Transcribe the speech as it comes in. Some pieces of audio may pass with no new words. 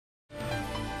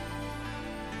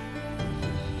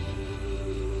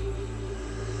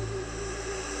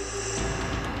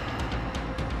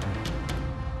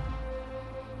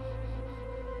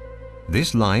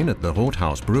This line at the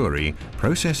Rothaus brewery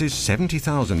processes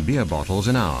 70,000 beer bottles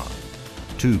an hour.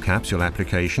 2 capsule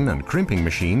application and crimping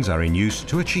machines are in use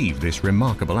to achieve this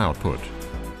remarkable output.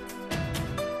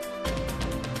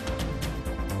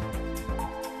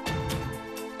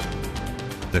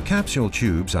 The capsule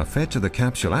tubes are fed to the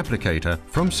capsule applicator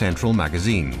from central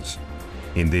magazines.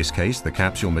 In this case, the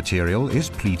capsule material is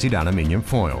pleated aluminium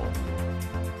foil.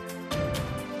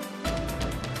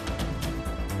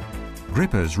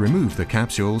 Grippers remove the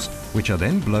capsules, which are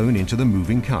then blown into the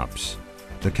moving cups.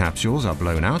 The capsules are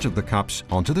blown out of the cups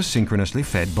onto the synchronously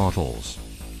fed bottles.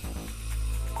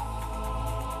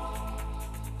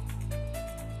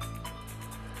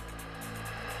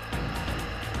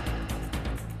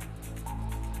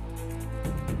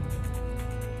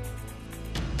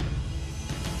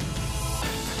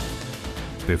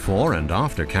 Before and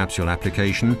after capsule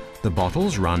application, the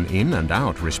bottles run in and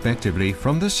out respectively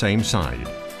from the same side.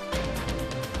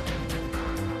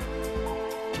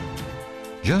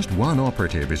 Just one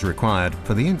operative is required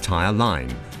for the entire line,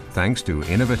 thanks to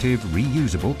innovative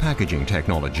reusable packaging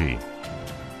technology.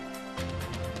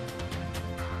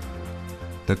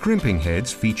 The crimping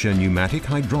heads feature pneumatic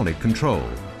hydraulic control.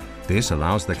 This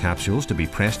allows the capsules to be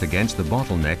pressed against the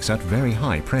bottlenecks at very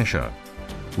high pressure.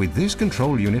 With this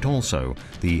control unit also,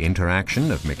 the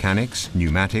interaction of mechanics,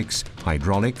 pneumatics,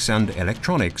 hydraulics and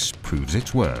electronics proves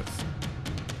its worth.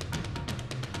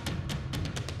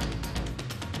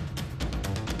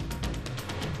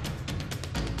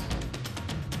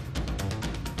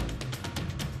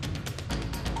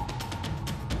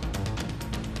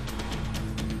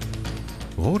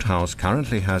 Rothaus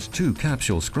currently has 2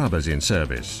 capsule scrubbers in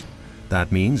service.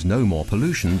 That means no more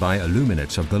pollution by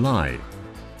aluminates of the lye.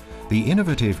 The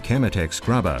innovative Chematec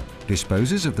scrubber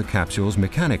disposes of the capsules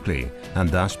mechanically and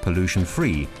thus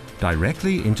pollution-free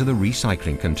directly into the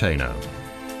recycling container.